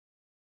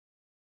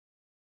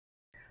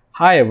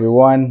Hi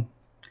everyone,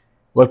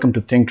 welcome to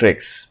Think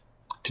Tricks.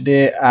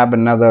 Today I have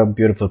another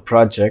beautiful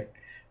project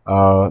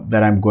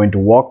that I'm going to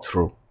walk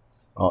through.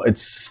 It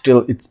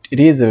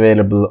is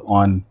available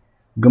on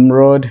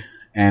Gumroad,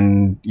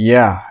 and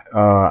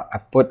I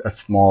put a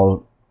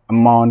small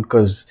amount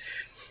because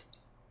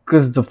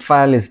the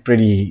file is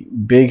pretty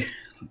big,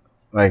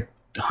 like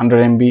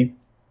 100 MB,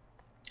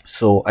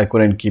 so I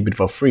couldn't keep it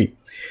for free.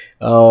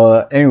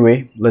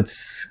 Anyway,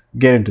 let's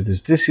get into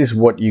this. This is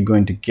what you're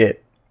going to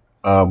get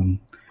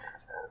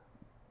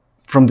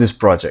from this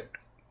project.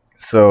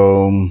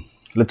 So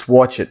let's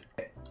watch it.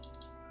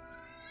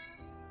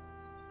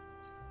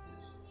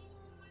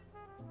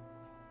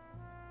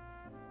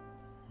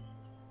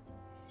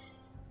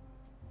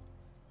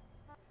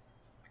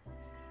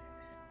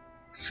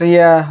 So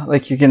yeah,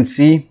 like you can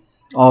see,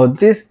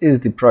 this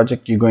is the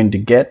project you're going to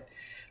get.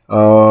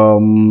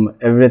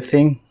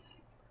 Everything,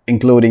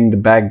 including the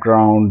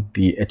background,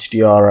 the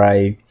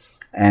HDRI,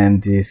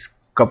 and this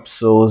cup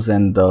source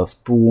and the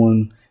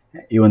spoon,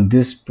 even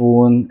this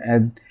spoon,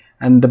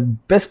 and the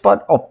best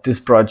part of this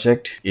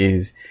project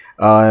is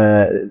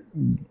the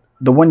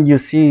one you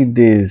see,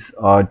 this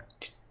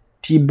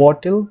tea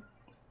bottle.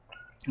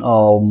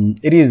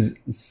 It is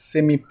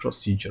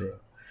semi-procedural.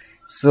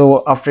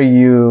 So after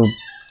you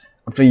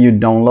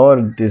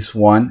download this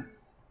one,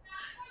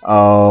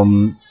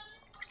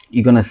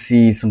 you're gonna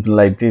see something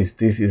like this.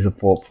 This is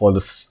for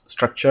the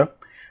structure.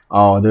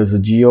 There's a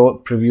geo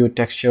preview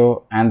texture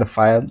and the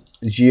file.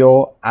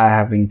 Geo, I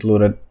have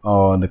included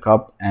the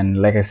cup, and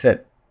like I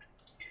said,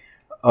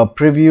 a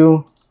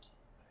preview.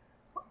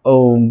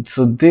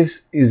 So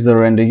this is the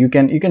render. You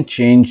can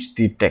change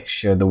the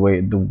texture,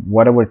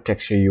 whatever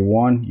texture you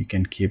want, you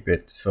can keep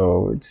it,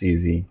 so it's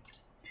easy.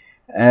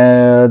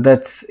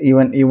 That's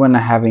even I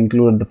have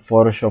included the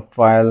Photoshop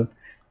file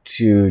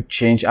to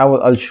change.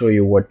 I'll show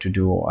you what to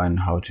do and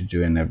how to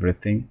do and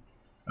everything.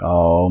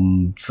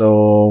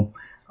 So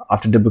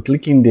after double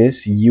clicking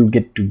this, you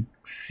get to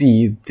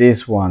see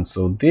this one.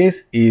 So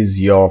this is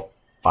your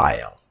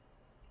file.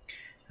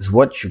 This is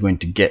what you're going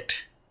to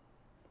get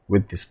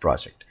with this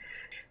project.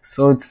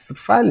 So the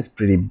file is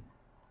pretty,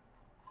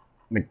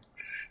 like,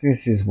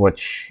 this is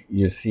what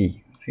you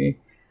see.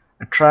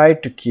 I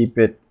tried to keep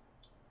it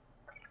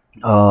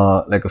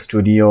like a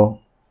studio,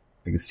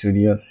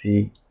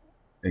 see,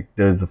 like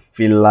there's a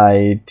fill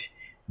light,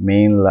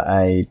 main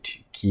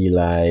light, key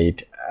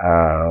light,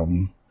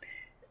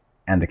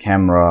 and the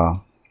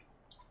camera,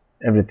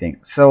 everything.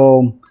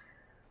 So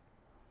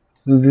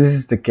this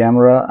is the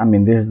camera,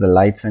 this is the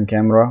lights and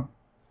camera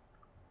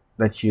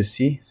that you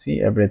see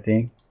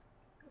everything.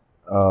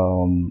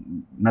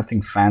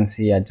 Nothing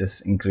fancy. I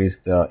just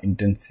increased the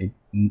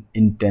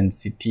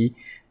intensity.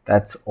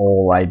 That's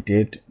all I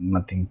did,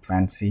 nothing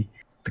fancy.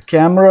 The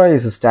camera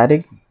is a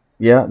static.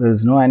 Yeah,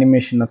 there's no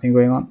animation, nothing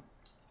going on.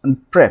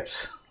 And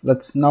preps,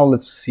 let's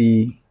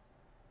see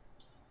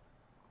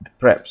the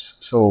preps.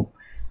 So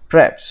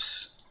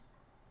preps,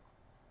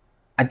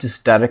 I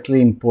just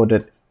directly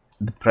imported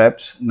the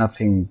preps.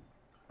 Nothing,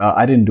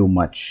 I didn't do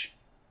much.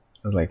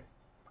 I was like,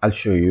 I'll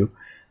show you.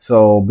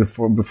 So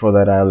before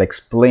that, I'll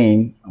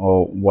explain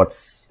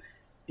what's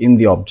in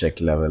the object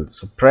level.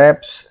 So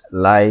preps,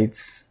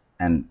 lights,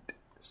 and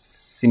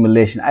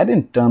simulation. I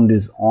didn't turn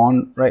this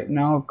on right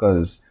now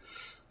because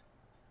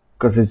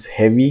it's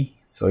heavy.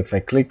 So if I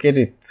click it,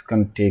 it's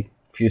gonna take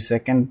a few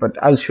seconds,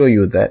 but I'll show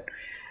you that.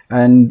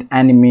 And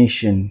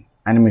animation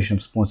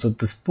of spoon. So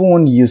the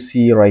spoon you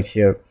see right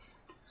here.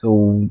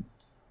 So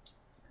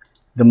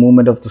the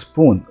movement of the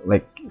spoon,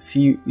 like,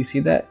 you see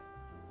that?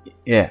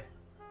 Yeah,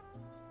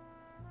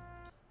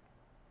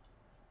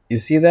 you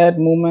see that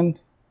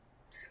movement?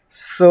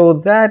 So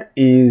that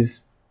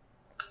is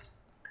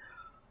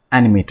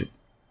animated,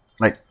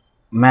 like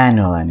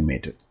manual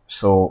animated.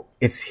 So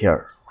it's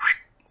here.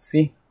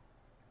 See,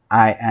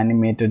 I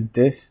animated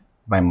this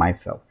by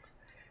myself.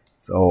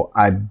 So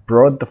I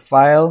brought the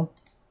file,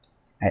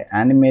 I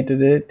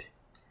animated it,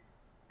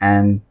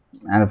 and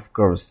of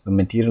course the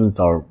materials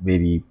are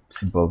very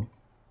simple.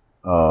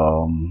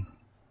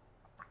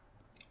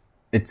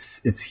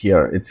 It's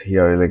here.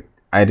 Like,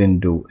 I didn't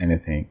do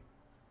anything,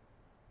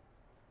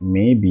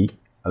 maybe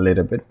a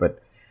little bit,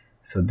 but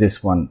so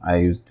this one, I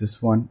used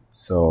this one.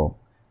 So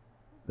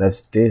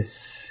that's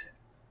this.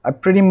 I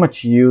pretty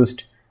much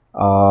used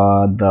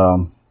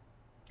the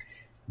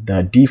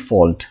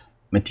default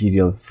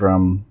material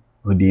from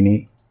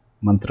Houdini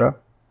mantra.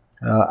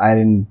 I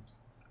didn't,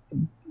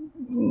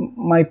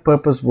 my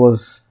purpose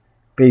was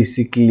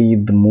basically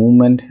the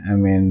movement,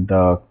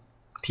 the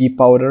tea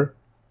powder.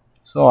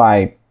 So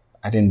I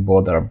didn't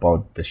bother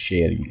about the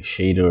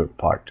shader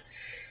part.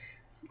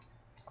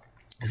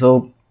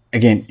 So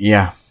again,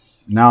 yeah,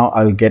 now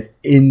I'll get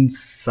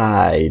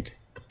inside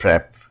the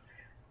prep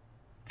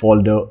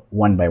folder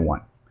one by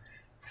one.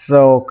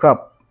 So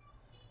cup,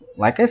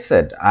 like I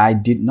said, I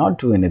did not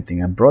do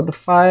anything. I brought the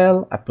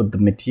file, I put the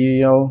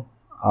material,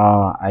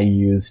 I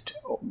used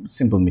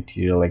simple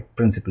material like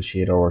principal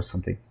shader or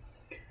something,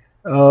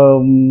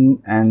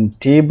 and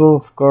table,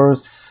 of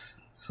course.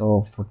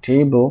 So for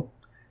table,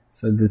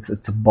 so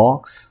it's a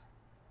box.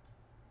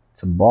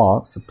 it's a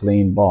box, a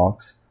plain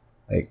box.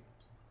 Like,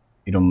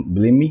 you don't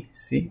believe me?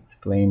 See, it's a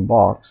plain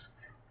box,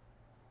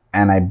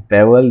 and I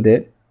beveled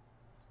it.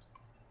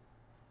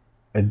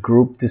 I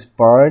grouped this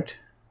part,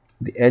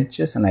 the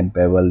edges, and I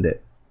beveled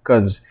it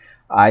because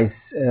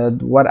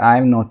what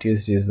I've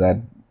noticed is that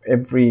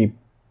every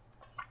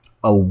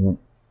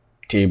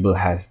table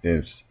has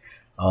this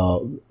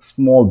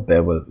small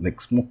bevel, like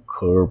small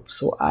curve.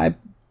 So I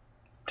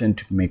tend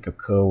to make a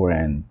curve,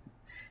 and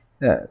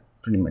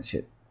pretty much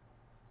it.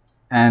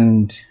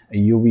 And a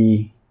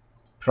UV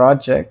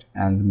project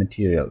and the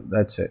material.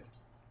 That's it.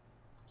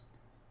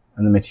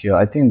 And the material.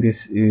 I think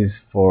this is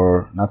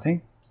for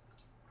nothing.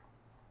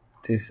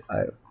 This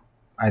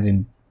I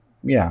didn't.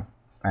 Yeah,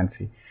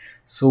 fancy.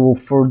 So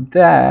for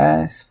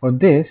this,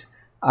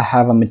 I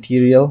have a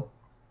material,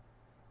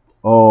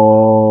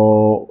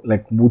 or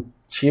like wood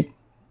chip,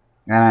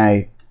 and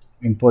I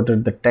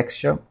imported the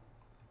texture,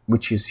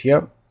 which is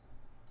here,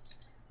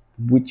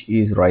 which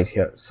is right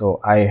here. So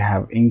I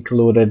have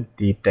included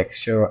the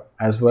texture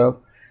as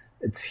well.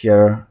 It's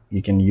here,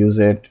 you can use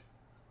it.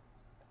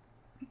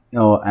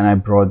 Oh, and I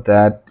brought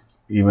that,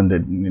 even the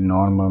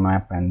normal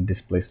map and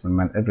displacement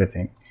map,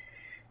 everything.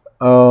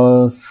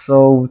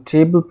 So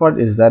table part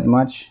is that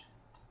much,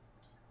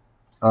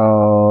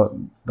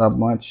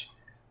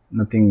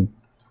 nothing.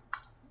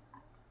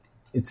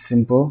 It's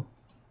simple.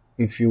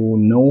 If you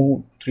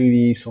know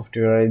 3D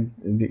software,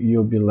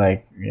 you'll be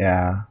like,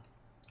 yeah,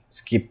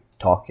 skip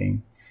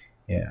talking.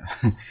 Yeah.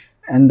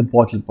 And the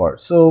bottle part.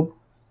 So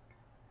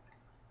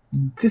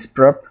this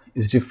prep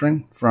is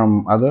different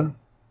from other.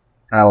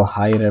 I'll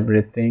hide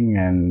everything,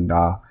 and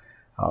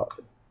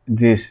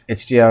this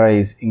HDRI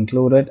is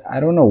included. I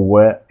don't know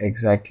where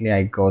exactly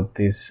I got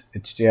this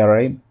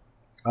HDRI.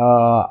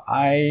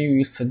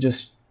 I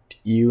suggest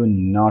you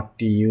not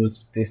to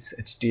use this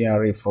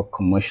HDRI for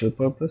commercial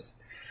purpose,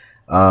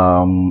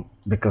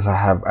 because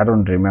I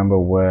don't remember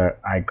where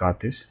I got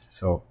this.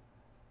 So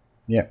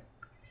yeah,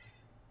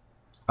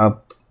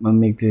 I'll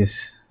make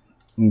this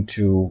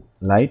into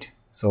light.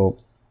 So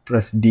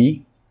press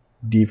D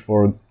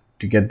for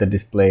to get the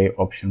display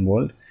option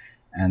world,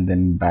 and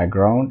then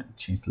background,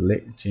 change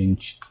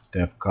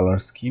the color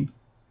scheme.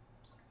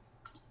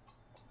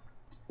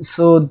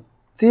 So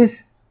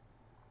this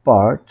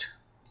part,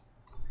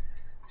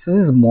 so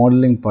this is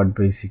modeling part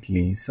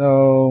basically.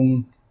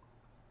 So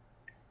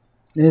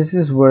this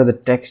is where the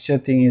texture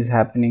thing is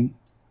happening.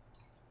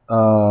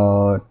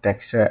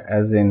 Texture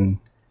as in,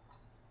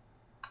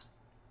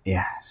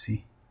 yeah,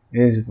 see,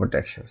 this is for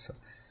texture. So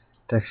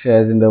texture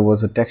as in, there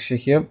was a texture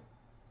here.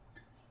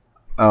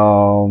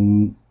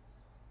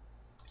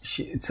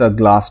 It's a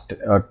glass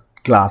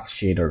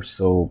shader,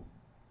 so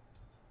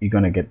you're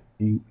gonna get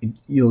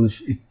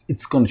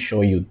it's gonna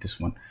show you this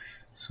one.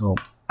 So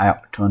I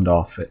turned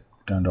off the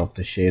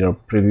shader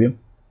preview.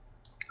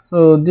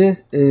 So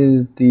this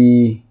is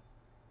the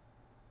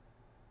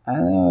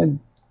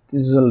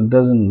this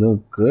doesn't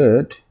look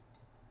good,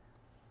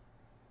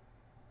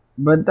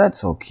 but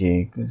that's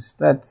okay, because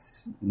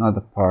that's not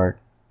the part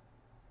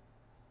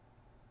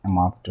I'm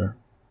after.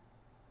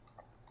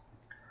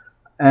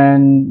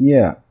 And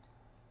yeah,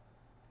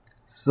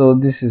 so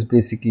this is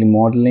basically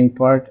modeling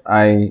part.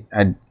 I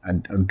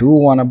do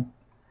wanna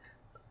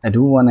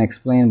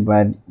explain,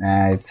 but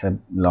it's a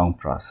long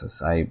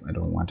process. I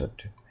don't want it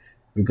to,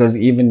 because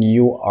even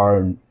you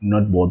are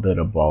not bothered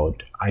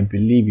about, I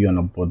believe you're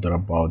not bothered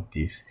about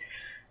this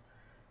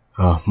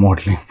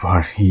modeling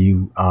part.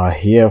 You are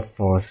here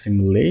for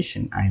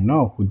simulation. I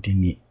know,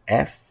 Houdini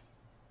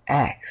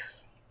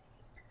FX.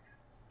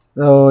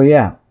 So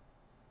yeah,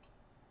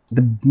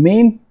 the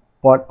main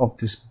part of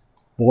this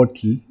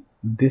bottle,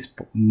 this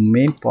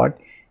main part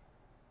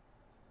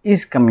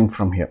is coming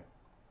from here.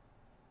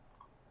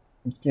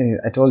 Okay,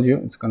 I told you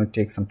it's gonna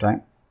take some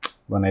time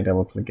when I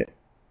double click it.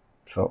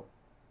 So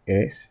it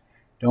is.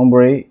 Don't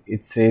worry,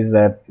 it says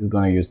that it's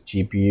gonna use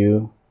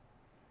GPU,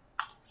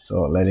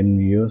 so let him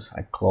use.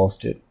 I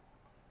closed it.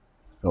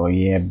 So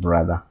yeah,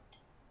 brother,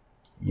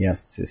 yes,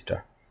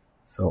 sister.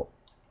 So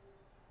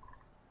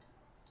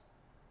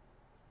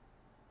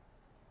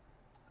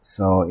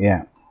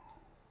yeah,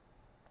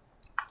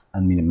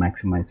 I'm gonna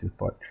maximize this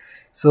part.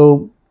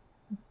 So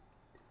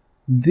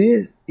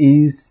this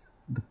is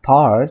the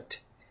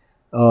part,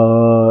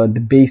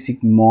 the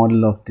basic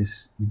model of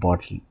this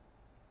bottle.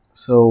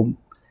 So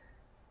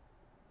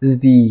this is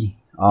the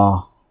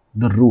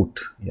root,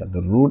 yeah,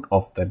 the root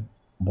of the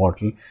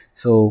bottle.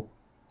 So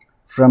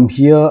from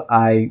here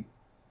I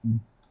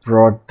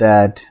brought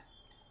that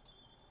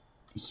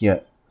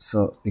here,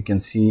 so you can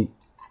see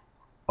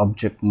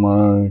object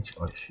merge,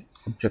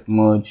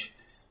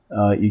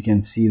 you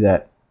can see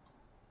that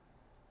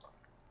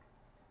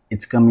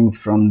it's coming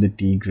from the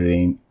T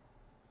grain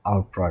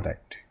out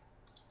product.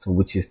 So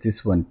which is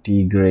this one,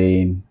 T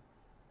grain,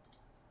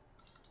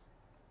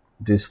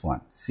 this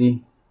one,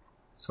 see.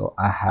 So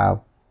I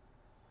have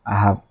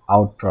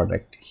out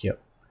product here.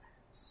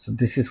 So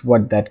this is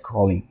what that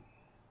calling.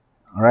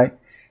 All right,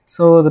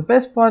 so the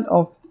best part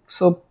of,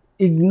 so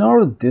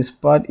ignore this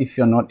part if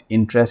you're not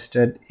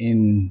interested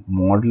in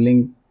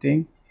modeling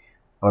thing.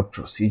 or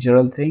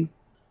procedural thing.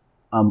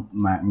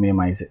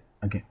 Minimize it.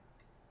 Okay.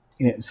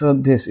 Yeah, so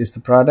this is the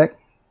product,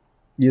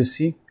 you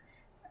see.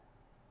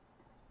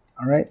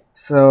 All right,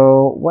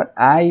 so what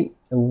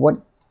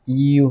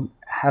you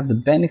have the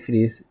benefit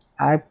is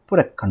I put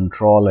a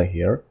controller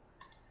here,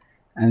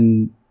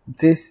 and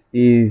this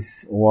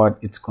is what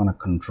it's gonna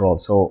control.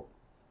 So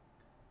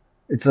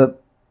it's a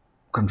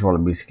controller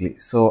basically,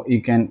 so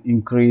you can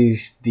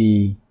increase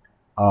the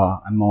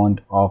amount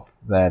of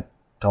that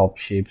top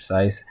shape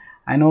size.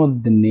 I know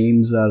the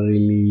names are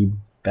really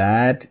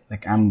bad,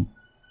 like I'm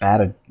bad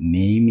at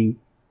naming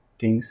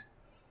things,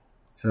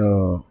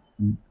 so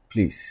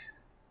please,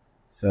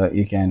 so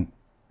you can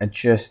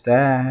adjust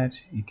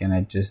that, you can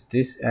adjust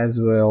this as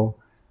well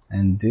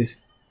and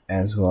this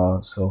as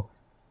well. So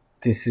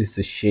this is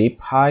the shape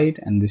height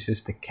and this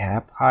is the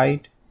cap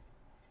height.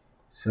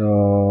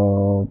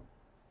 So,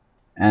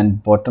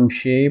 and bottom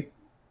shape,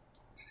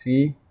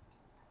 see,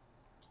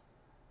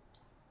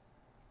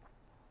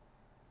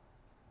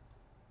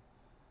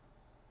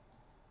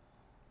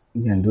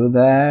 you can do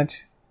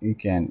that. You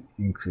can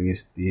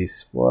increase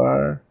this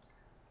bar,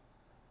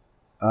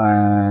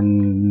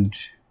 and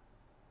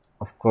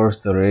of course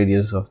the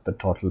radius of the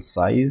total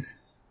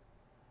size,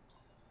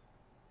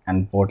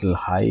 and bottle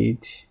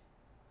height,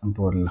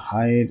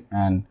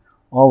 and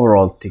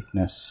overall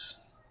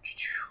thickness.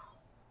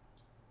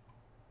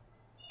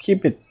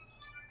 Keep it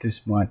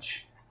this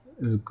much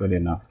is good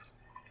enough.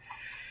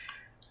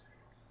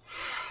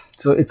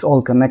 So it's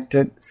all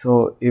connected,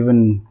 so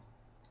even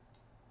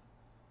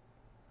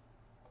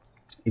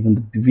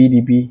the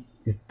VDB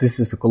is, this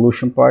is the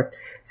collusion part.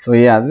 So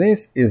yeah,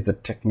 this is the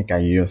technique I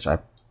used. I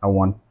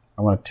want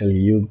to tell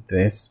you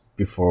this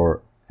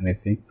before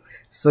anything.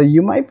 So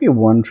you might be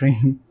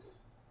wondering,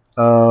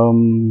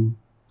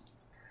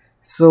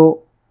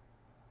 so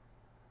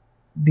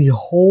the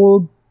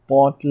whole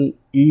bottle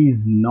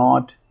is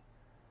not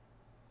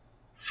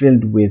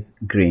filled with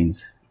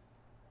grains.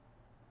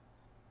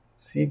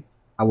 See,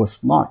 I was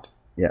smart.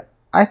 Yeah,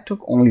 I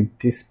took only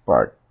this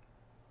part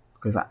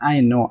because I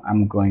know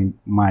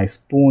my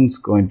spoon's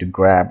going to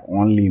grab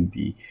only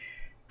the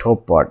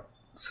top part.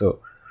 So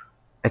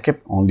I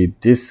kept only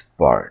this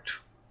part.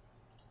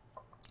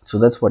 So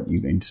that's what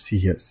you're going to see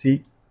here.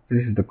 See,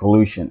 this is the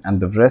collusion, and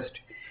the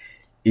rest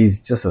is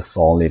just a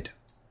solid.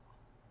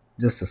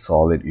 Just a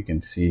solid, you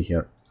can see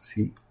here.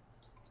 See,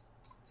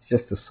 it's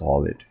just a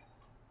solid.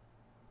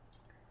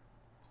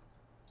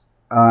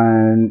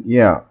 And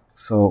yeah,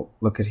 so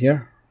look at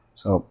here.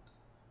 So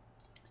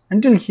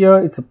until here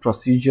it's a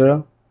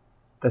procedural.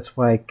 That's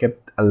why I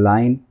kept a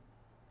line.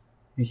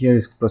 Here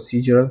is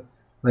procedural.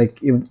 Like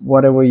if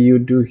whatever you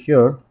do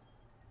here,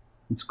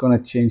 it's gonna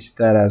change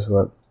that as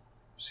well.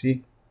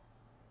 See,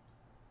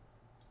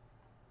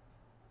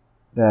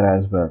 that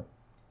as well.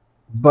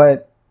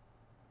 But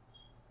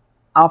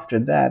after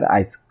that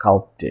I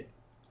sculpt it.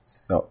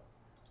 So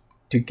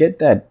to get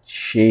that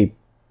shape,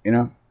 you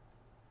know,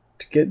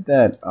 to get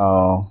that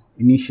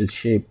initial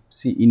shape,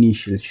 see,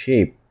 initial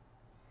shape,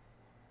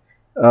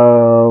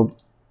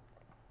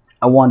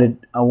 I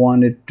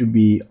wanted to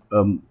be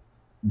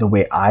the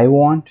way I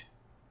want,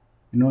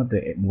 you know,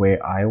 the way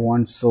I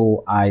want.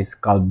 So I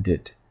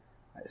sculpted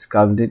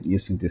it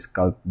using the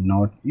sculpt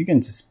node. You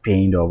can just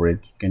paint over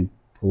it. You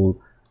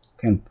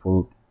can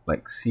pull,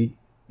 like, see,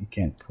 you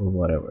can pull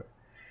whatever.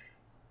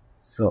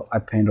 So I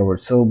paint over it.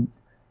 So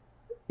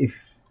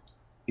if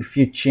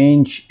you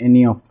change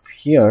any of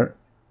here,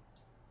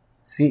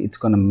 see, it's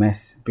gonna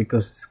mess,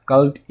 because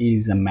sculpt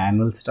is a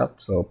manual stuff,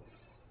 so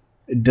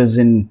it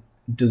doesn't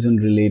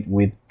relate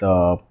with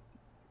the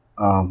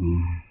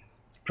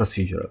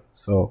procedural.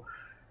 So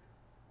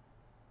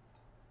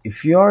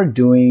if you're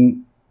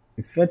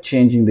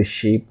changing the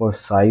shape or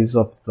size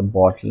of the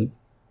bottle,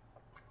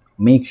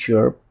 make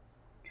sure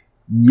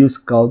you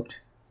sculpt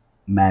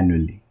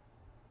manually.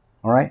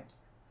 All right,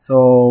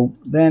 so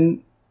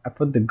then I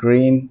put the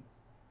grain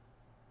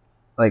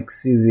like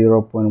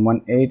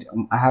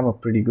C0.18. I have a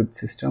pretty good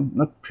system,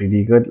 not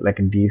pretty good, like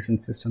a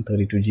decent system,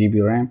 32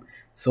 GB RAM.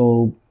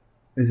 So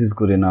this is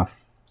good enough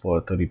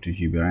for 32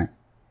 GB RAM.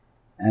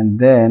 And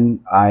then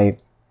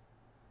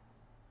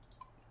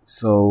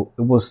so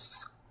it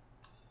was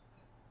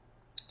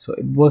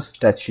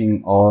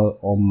touching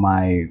all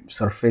my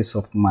surface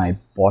of my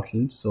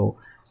bottle, so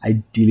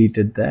I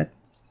deleted that.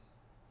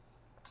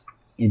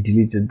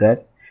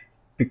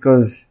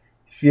 Because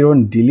if you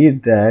don't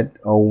delete that,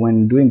 or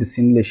when doing the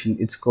simulation,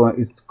 it's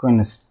going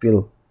to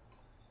spill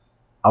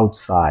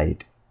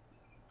outside.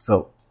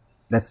 So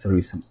that's the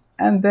reason.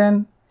 And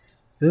then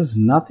there's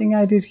nothing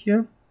I did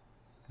here.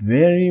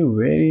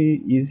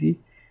 Very easy.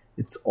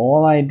 It's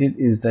all I did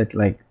is that,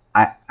 like,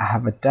 I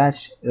have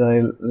attached,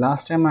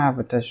 last time I have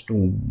attached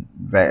to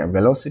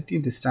velocity,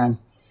 this time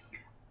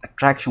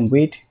attraction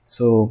weight.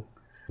 So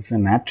it's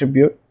an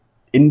attribute,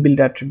 inbuilt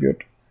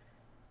attribute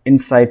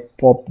inside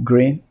pop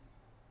grain.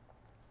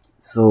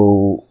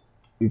 So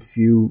if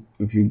you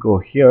go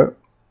here,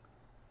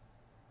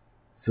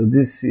 so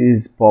this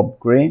is pop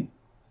grain.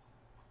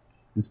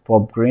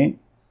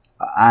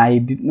 I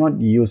did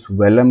not use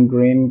vellum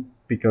grain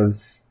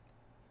because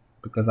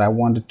because I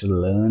wanted to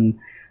learn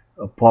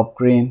pop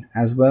grain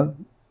as well.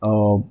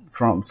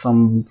 From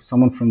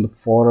someone from the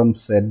forum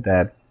said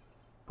that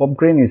pop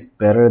grain is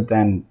better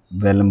than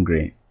vellum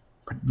grain,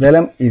 but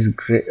vellum is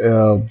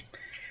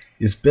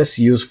best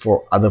used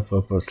for other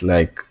purpose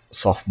like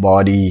soft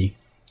body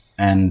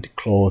and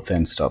cloth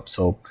and stuff.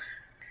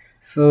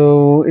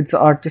 So it's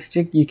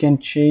artistic. You can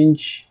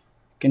change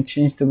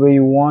the way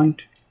you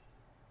want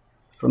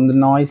from the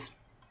noise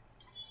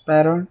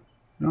pattern.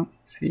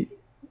 See,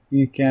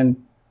 you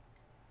can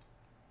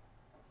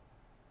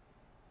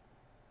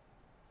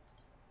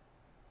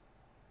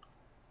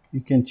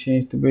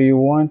change the way you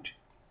want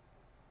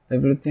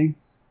everything,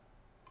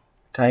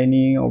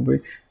 tiny or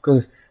big,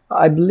 because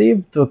I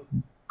believe the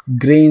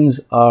grains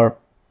are,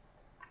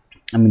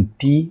 I mean,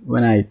 tea.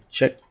 When I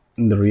check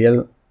in the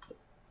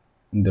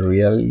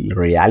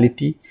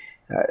reality,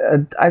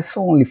 I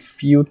saw only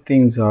few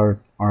things are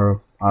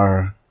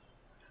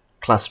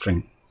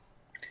clustering.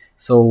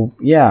 So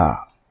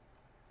yeah,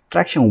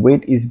 traction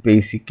weight is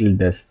basically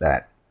does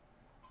that.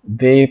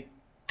 They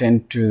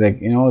tend to, like,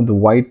 the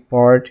white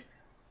part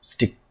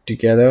stick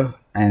together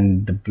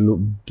and the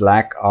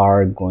black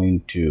are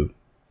going to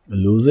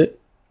lose it.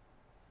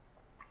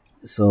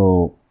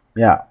 So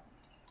yeah,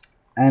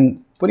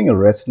 and putting a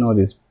rest node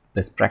is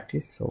best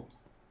practice. So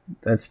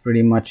that's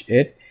pretty much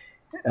it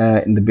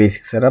in the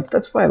basic setup.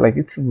 That's why, like,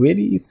 it's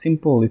very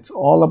simple. It's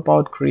all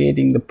about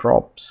creating the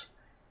props,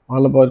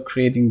 all about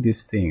creating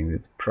these things.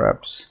 It's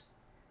preps,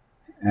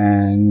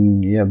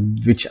 and yeah,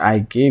 which I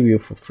gave you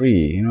for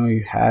free.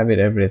 You have it,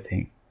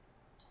 everything.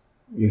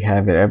 You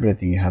have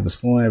the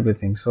spoon,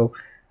 everything. So,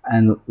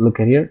 and look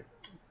at here,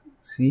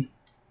 see,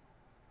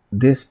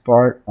 this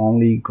part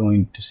only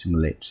going to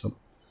simulate. So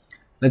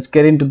let's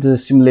get into the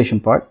simulation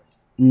part.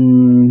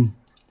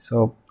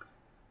 So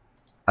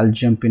I'll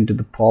jump into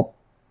the pop.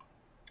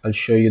 I'll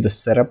show you the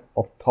setup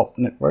of pop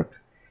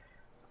network.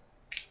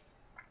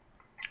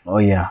 Oh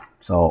yeah,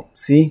 so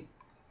see,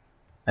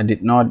 I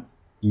did not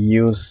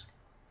use,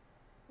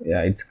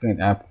 yeah, it's going,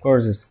 of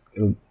course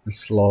it'll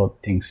slow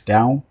things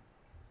down,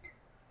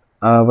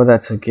 but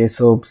that's okay.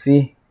 So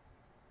see,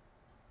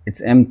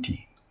 it's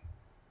empty,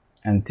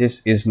 and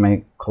this is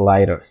my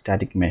collider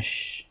static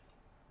mesh.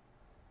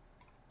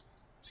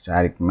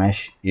 Static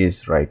mesh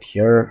is right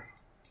here.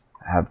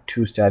 I have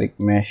two static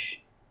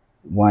mesh.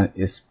 One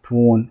is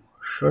spoon.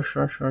 Sure.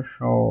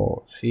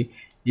 See,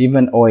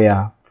 even, oh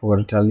yeah,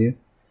 forgot to tell you,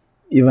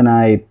 even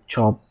I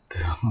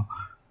chopped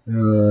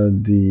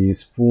the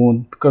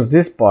spoon, because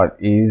this part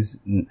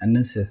is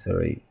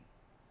unnecessary.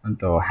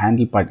 The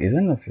handle part is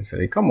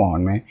unnecessary. Come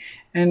on, man.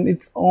 And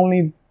it's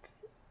gonna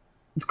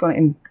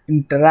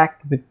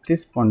interact with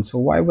this one. So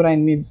why would I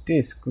need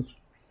this? Because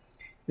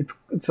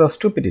it's a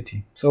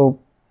stupidity. So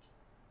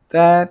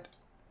that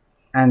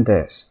and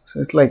this. So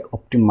it's like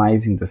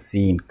optimizing the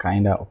scene,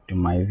 kinda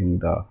optimizing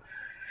the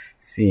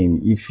scene.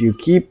 If you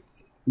keep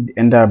the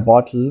entire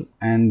bottle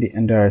and the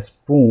entire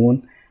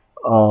spoon,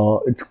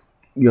 it's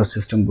your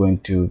system going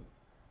to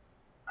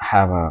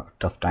have a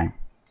tough time.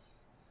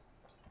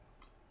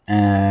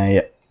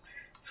 Yeah,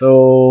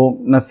 so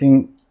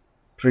nothing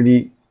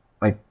pretty,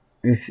 like,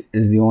 this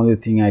is the only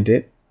thing I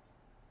did.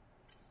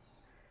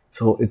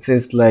 So it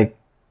says like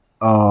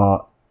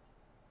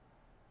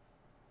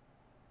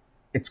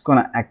it's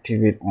gonna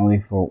activate only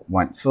for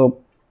one.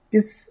 So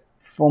this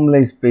formula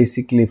is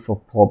basically for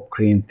pop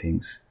grain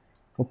things.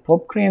 For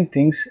pop grain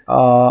things,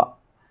 I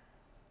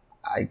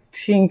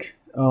think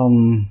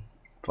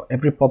for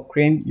every pop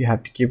grain you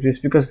have to keep this,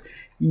 because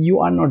you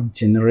are not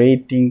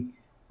generating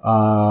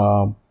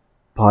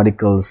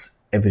particles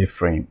every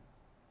frame.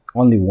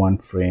 Only one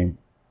frame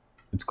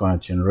it's gonna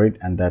generate,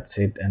 and that's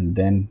it. And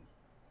then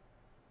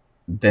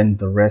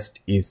the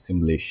rest is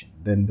simulation.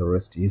 Then the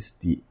rest is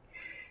the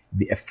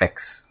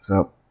effects.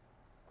 So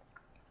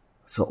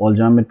all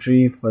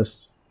geometry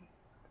first,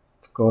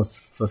 of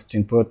course, first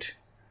input,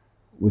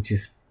 which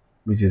is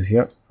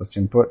here, first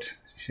input,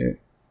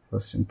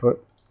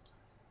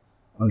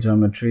 all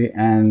geometry,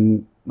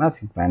 and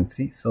nothing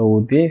fancy.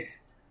 So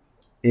this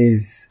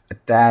is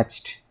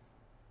attached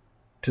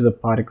to the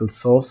particle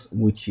source,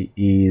 which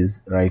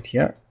is right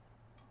here,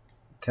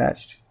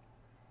 attached.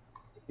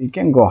 You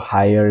can go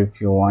higher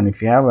if you want.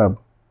 If you have a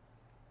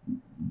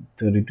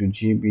 32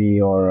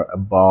 GB or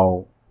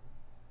above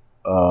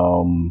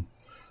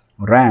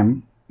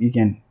RAM, you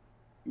can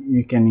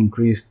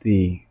increase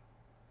the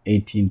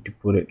 18 to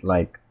put it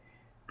like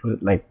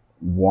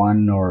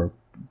 1 or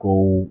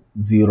go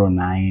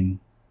 0.9,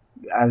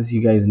 as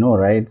you guys know,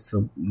 right?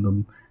 So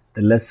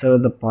the lesser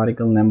the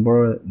particle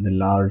number, the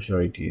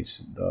larger it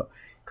is. The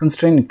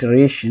constraint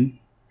iteration,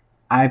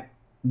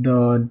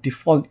 the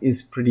default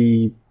is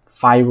pretty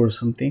 5 or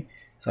something,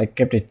 so I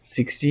kept it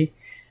 60.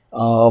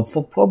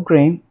 For pop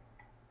grain,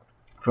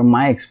 from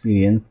my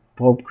experience,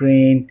 pop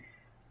grain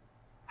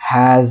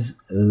has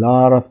a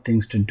lot of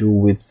things to do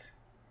with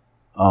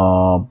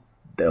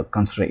the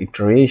constraint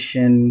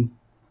iteration,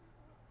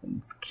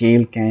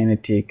 scale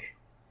kinetic,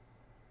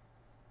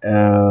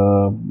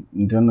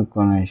 internal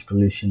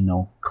collision,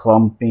 no,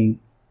 clumping.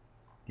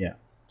 Yeah,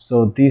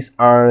 so these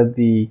are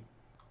the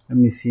Let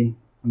me see.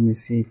 Let me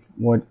see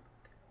what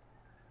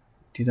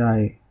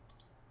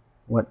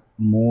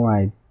more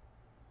I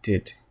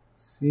did.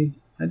 See,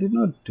 I did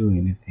not do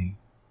anything.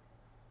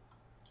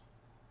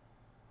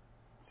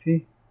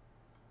 See,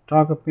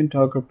 toggle pin,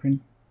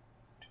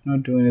 did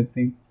not do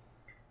anything.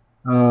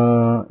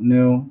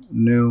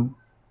 No.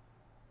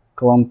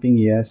 Clumping,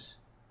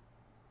 yes.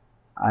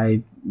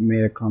 I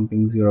made a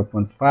clumping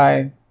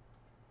 0.5.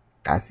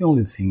 That's the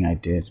only thing I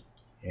did.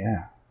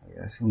 Yeah,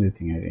 that's the only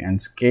thing I did. And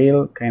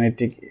scale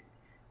kinetic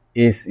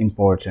is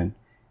important.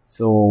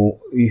 So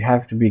you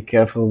have to be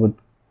careful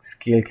with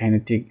scale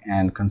kinetic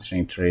and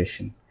constraint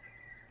iteration.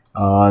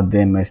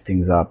 They mess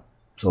things up.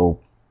 So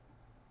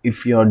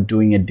if you're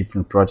doing a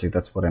different project,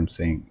 that's what I'm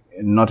saying.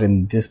 Not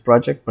in this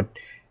project, but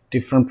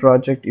different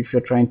project. If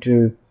you're trying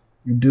to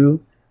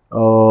do,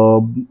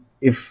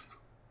 if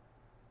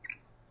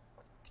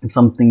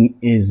something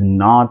is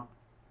not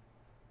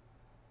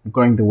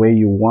going the way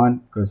you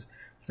want, because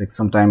it's like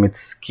sometimes it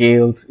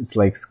scales. It's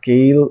like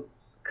scale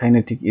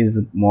kinetic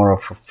is more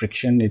of a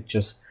friction. It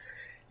just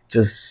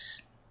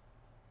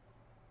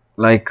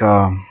like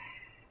a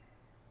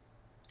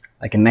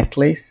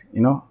necklace,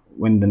 you know,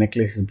 when the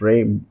necklace is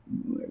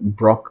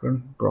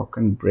broken,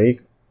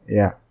 break.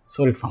 Yeah,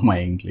 sorry for my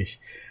English.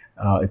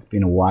 It's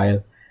been a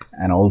while,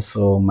 and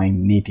also my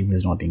native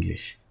is not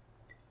English.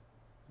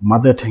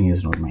 Mother tongue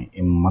is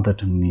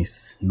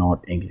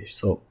not English.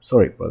 So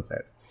sorry about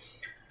that.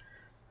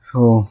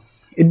 So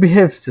it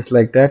behaves just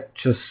like that.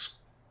 Just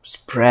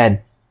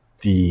spread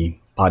the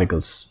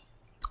particles.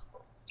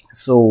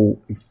 So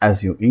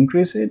as you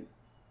increase it,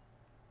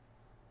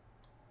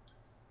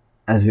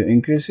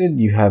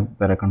 you have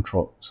better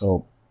control.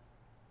 So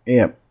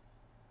yeah,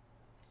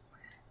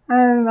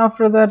 and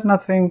after that,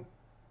 nothing.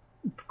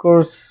 Of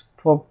course,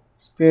 for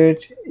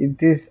spirit,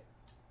 this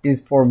is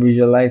for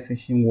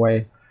visualization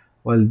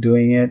while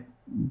doing it,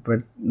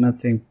 but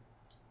nothing.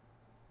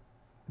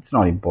 It's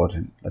not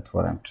important. That's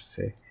what I'm to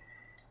say.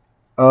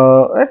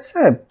 That's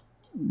it.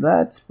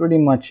 That's pretty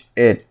much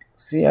it.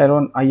 See, I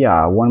don't.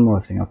 Yeah, one more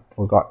thing I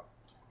forgot.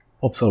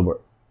 Pop solver.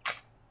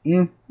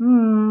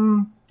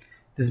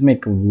 This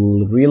make a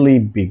really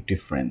big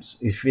difference.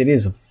 If it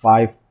is a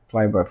 5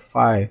 by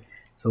 5,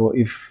 so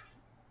if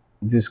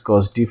this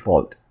goes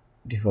default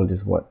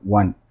is what,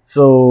 1.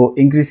 So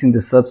increasing the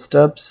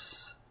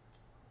substeps,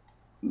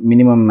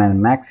 minimum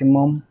and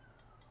maximum,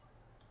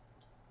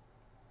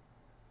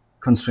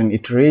 constraint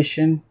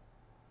iteration,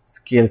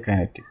 scale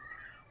kinetic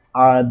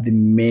are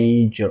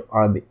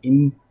the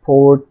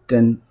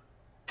important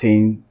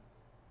thing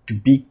to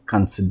be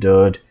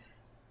considered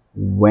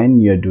when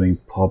you're doing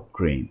pop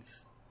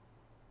grains.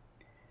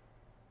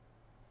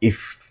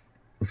 If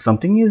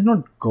something is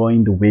not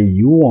going the way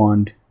you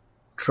want,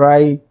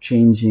 try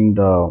changing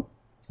the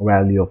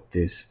value of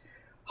this.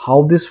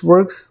 How this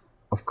works,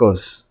 of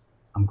course,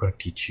 I'm gonna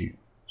teach you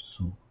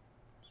soon.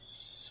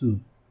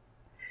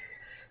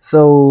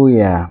 So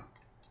yeah,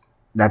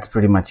 that's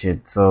pretty much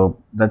it. So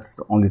that's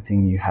the only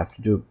thing you have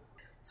to do.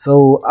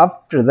 So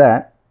after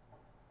that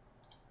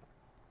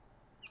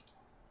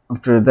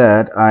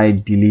I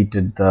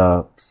deleted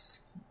the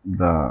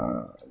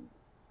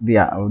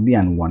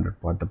unwanted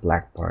part, the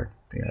black part.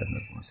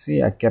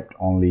 See, I kept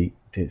only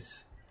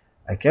this.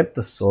 I kept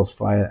the source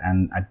file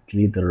and I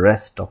delete the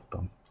rest of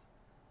them.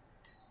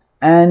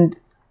 And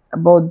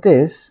about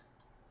this,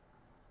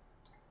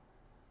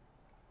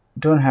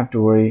 don't have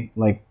to worry.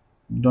 Like,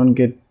 don't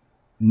get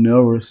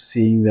nervous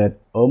seeing that.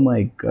 Oh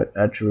my god,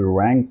 attribute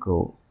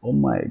rankle. Oh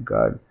my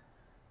god.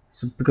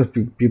 So because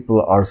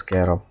people are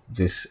scared of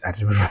this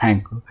attribute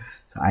rankle,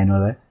 so I know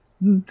that.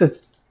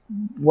 That's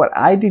what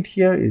I did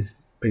here is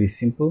pretty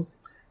simple.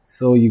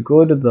 So you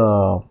go to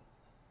the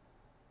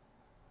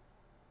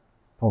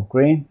pop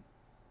grains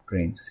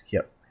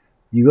here.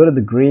 You go to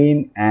the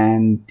grain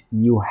and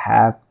you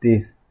have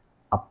this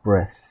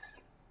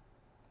UpRes.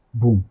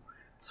 Boom.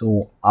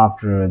 So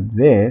after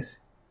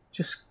this,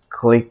 just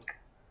click.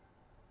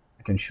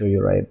 I can show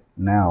you right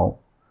now.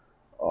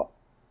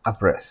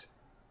 UpRes.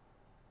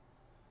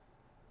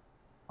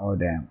 Oh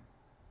damn.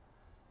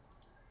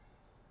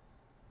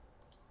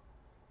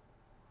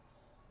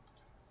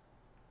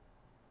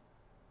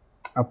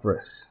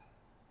 UpRes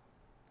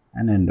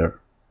and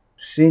enter.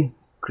 See,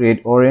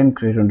 create orient,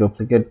 create on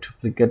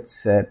duplicate,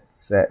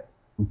 set.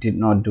 Did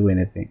not do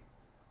anything.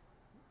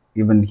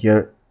 Even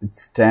here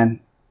it's 10.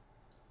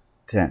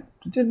 It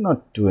did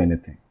not do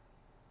anything.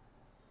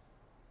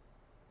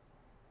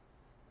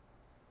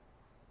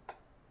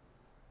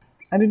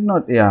 I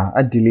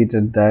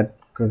deleted that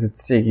because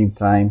it's taking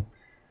time.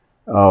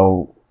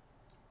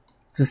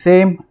 It's the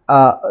same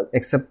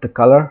except the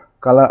color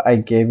I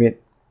gave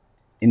it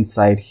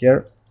inside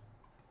here.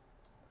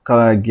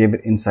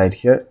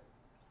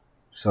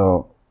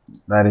 So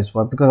that is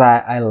what, because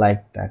I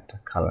like that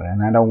color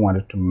and I don't want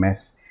it to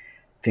mess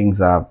things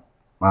up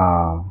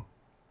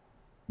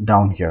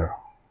down here.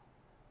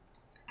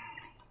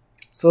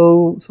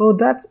 So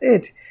that's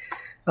it.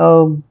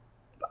 I'm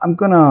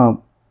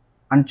gonna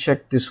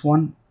uncheck this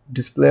one,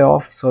 display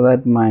off, so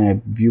that my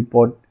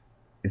viewport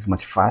is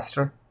much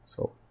faster.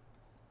 So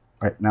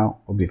right now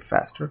will be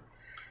faster.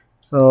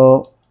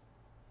 So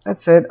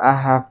that's it. I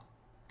have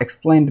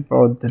explained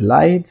about the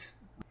lights.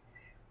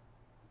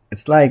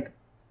 It's like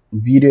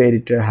video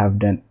editor have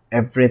done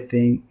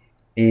everything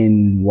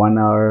in 1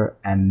 hour,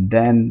 and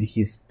then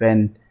he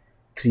spent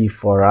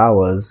 3-4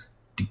 hours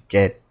to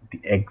get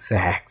the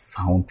exact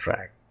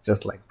soundtrack,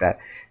 just like that.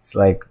 It's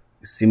like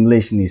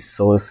simulation is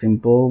so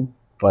simple,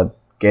 but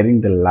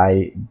getting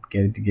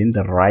getting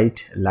the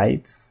right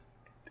lights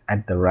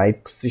at the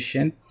right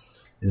position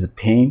is a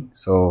pain.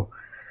 So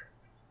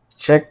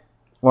check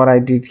what I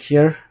did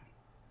here.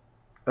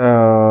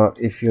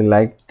 If you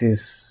like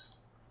this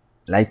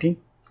lighting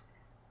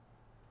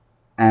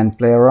and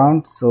play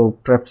around. So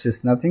preps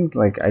is nothing,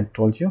 like I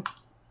told you,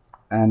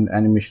 and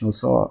animation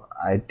also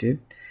I did.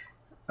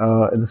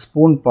 The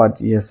spoon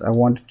part, yes, I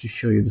wanted to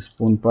show you the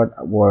spoon part,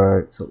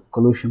 where so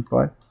collusion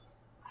part.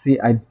 See,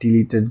 I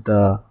deleted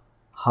the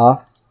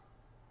half.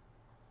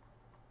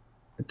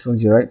 I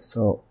told you, right?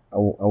 So I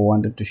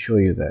wanted to show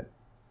you that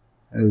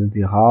it was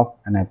the half,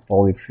 and I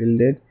polyfilled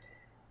it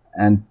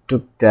and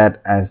took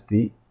that as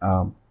the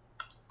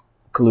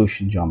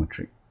collusion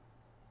geometry.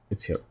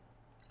 It's here,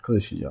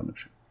 collusion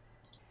geometry.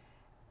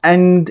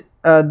 And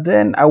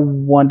then I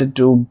wanted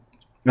to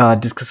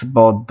discuss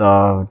about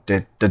the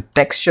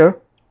texture.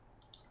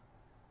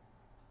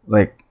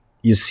 Like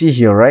you see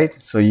here, right?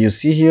 So you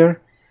see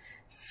here,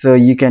 so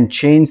you can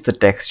change the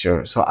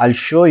texture. So I'll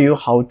show you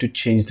how to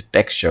change the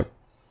texture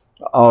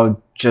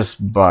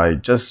just by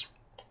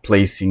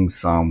placing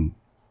some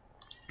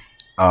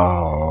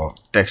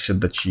texture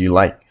that you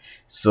like.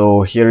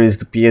 So here is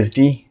the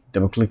PSD,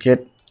 double click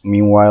it.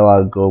 Meanwhile,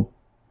 I'll go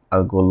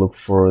look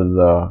for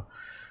the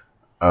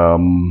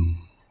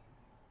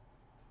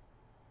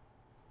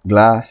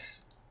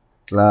glass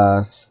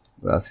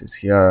is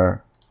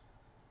here,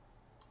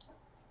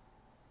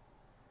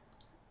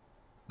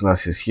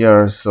 glass is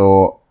here.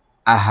 So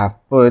I have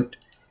put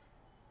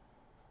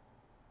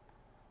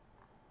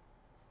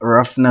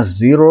roughness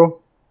 0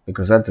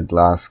 because that's a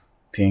glass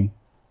thing,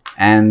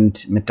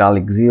 and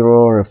metallic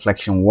 0,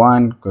 reflection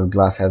 1 because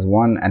glass has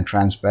 1, and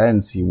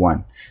transparency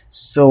 1.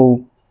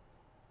 So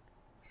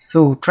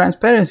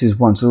transparency is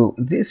 1, so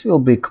this will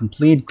be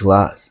complete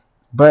glass,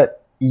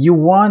 but you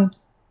want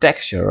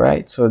texture,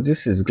 right? So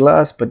this is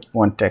glass, but you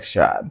want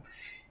texture.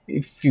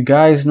 If you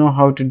guys know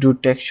how to do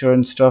texture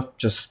and stuff,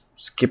 just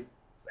skip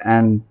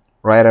and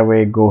right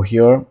away go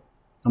here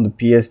on the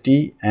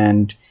PSD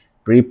and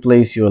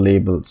replace your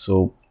label.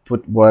 So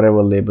put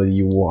whatever label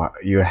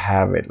you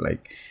have it,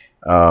 like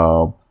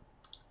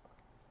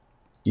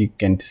you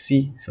can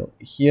see. So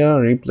here,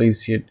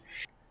 replace it.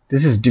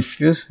 This is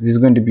diffuse. This is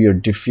going to be your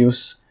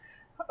diffuse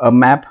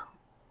map,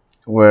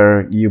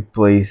 where you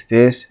place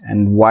this,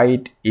 and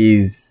white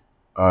is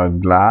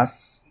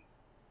glass.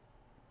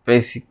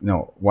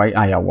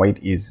 White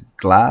is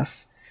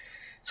glass.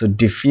 So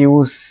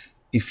diffuse,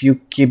 if you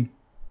keep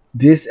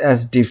this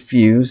as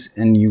diffuse,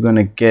 and you're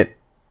gonna get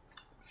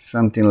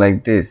something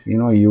like this, you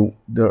know,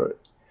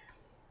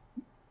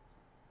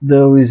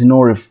 there is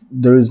no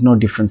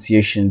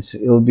differentiation. So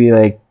it'll be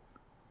like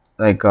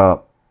a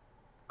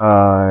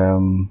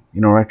you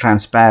know, right,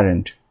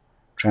 transparent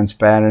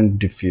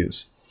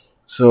diffuse.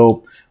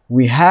 So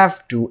we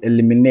have to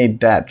eliminate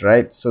that,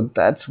 right? So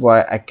that's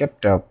why I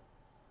kept a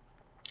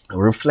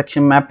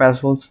reflection map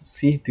as well.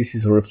 See, this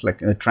is a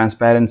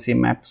transparency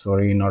map,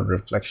 sorry, not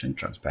reflection,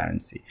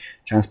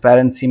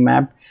 transparency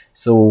map.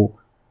 So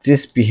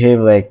this behave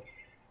like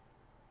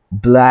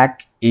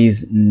black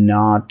is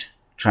not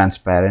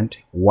transparent,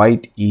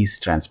 white is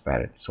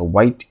transparent. So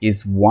white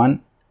is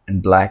 1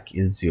 and black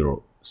is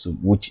 0. So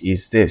which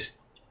is this?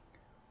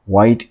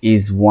 White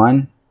is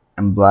 1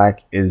 and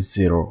black is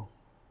 0.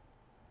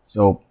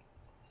 So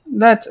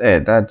that's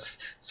it.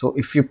 So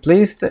if you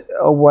place the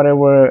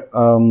whatever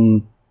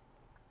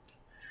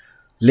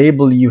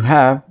label you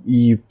have,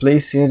 you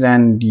place it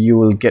and you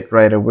will get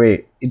right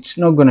away. It's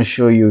not going to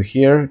show you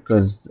here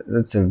because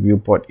that's a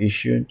viewport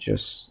issue.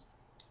 Just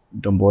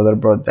don't bother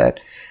about that.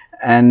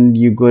 And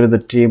you go to the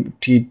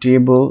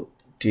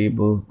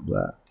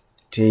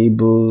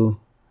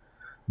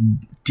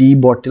tea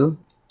bottle,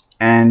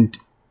 and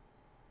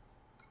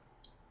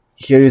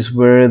here is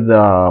where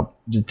the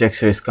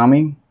texture is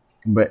coming.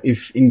 But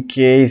if your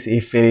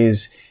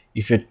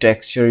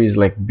texture is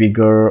like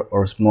bigger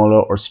or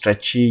smaller or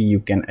stretchy, you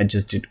can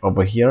adjust it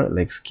over here,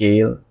 like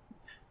scale,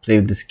 play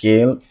with the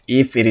scale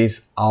if it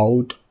is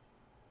out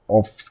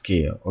of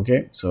scale.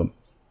 Okay, so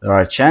there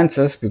are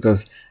chances,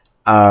 because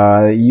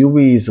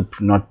UV is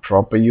not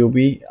proper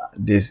UV.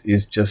 This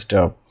is just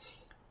a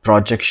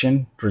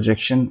projection,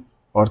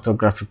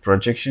 orthographic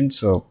projection.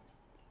 So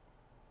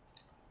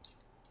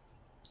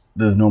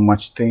there's no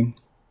much thing.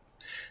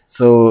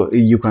 So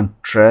you can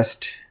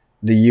trust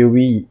the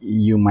UV.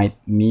 You might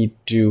need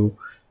to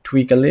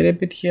tweak a little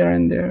bit here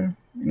and there,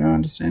 you know,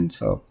 understand?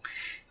 So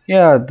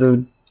yeah,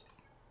 the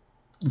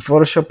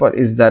Photoshop part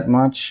is that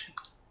much.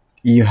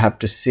 You have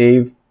to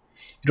save.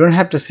 You don't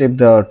have to save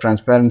the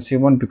transparency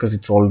one because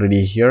it's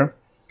already here.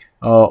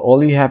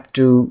 All you have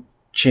to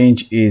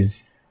change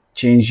is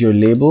change your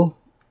label,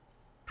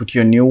 put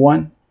your new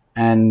one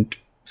and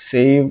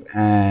save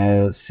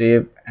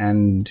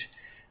and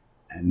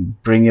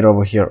bring it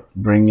over here,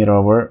 bring it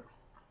over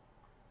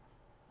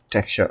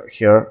texture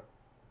here,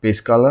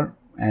 base color,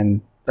 and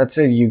that's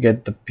it. You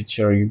get the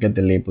picture, you get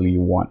the label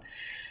you want.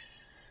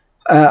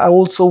 I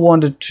also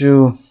wanted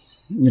to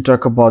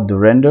talk about the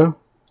render.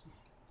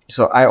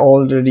 So I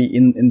already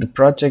in the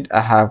project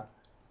I have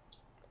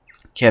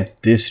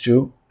kept these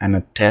two and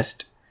a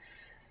test.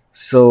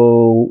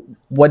 So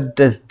what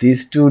does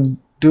these two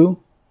do?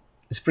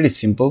 It's pretty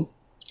simple.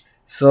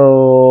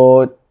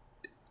 So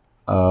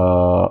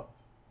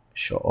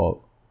show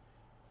all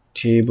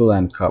table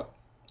and cup.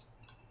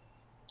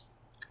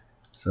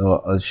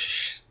 So I'll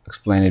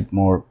explain it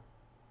more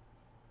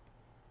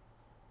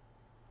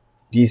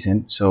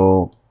decent.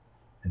 So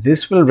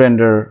this will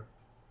render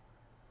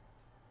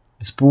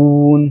the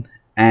spoon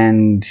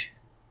and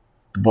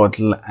the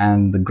bottle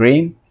and the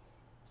grain.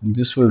 And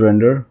this will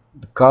render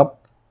the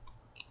cup,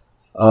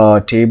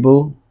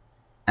 table,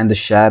 and the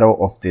shadow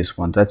of this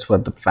one. That's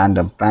what the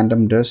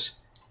Phantom does.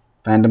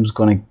 Phantom's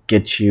gonna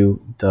get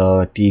you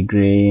the tea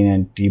grain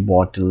and tea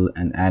bottle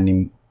and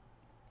anim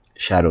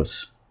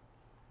shadows.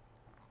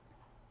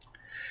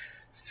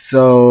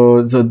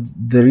 So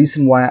the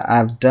reason why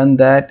I've done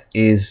that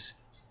is,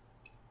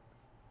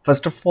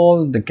 first of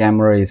all, the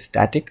camera is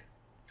static,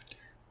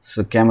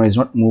 so camera is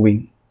not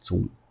moving,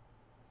 so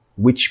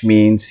which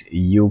means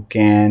you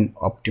can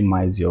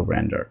optimize your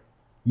render.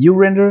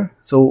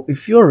 So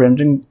if you're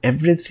rendering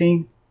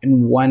everything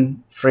in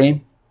one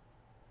frame,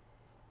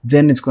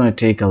 then it's going to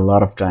take a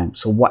lot of time.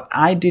 So what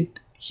I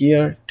did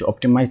here to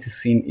optimize the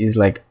scene is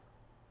like,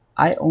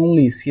 I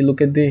only see,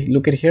 look at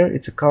here,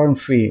 it's a current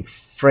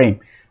frame.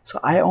 So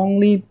I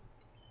only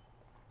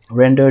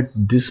rendered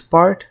this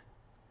part,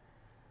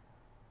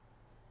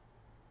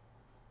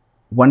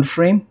 one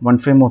frame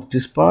of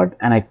this part,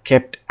 and I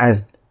kept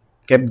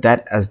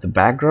that as the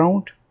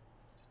background,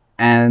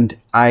 and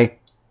I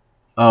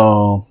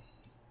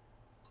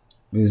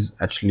it's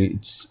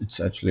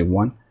actually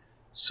one.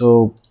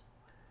 So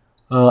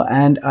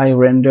and I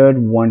rendered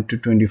 1 to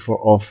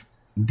 24 of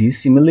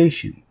this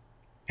simulation,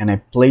 and I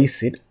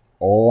place it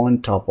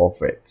on top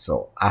of it.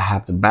 So I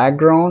have the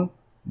background,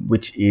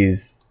 which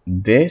is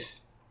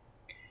this,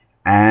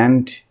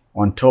 and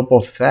on top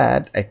of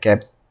that I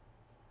kept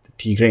the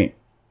tea grain.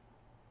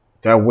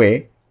 That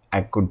way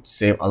I could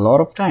save a lot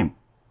of time.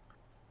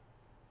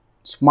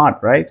 Smart,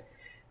 right?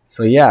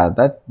 So yeah,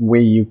 that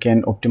way you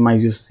can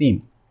optimize your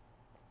scene.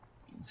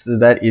 So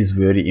that is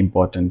very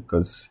important,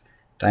 because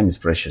time is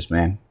precious,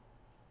 man.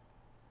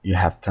 You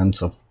have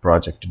tons of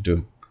project to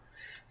do.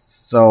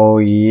 So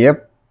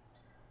yep,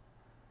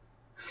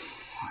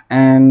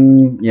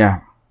 and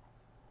yeah,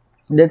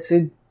 that's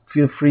it.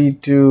 Feel free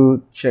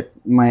to check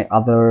my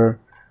other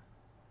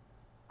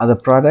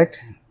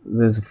product.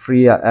 There's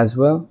free as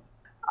well.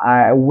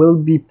 I will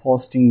be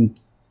posting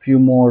few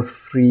more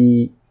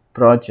free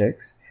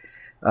projects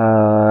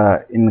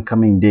in the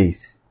coming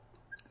days.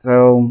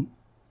 So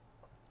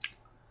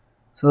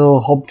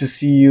hope to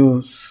see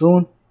you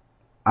soon.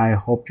 I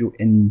hope you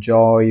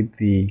enjoy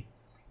the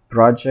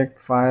project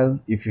file.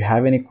 If you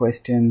have any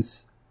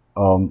questions,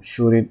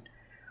 shoot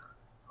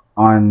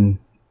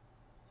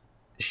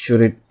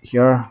it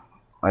here.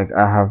 Like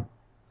I've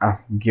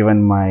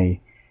given my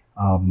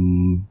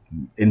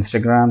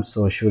Instagram,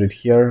 so shoot it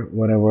here.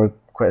 Whatever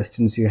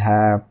questions you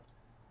have,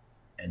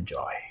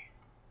 enjoy.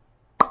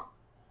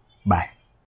 Bye.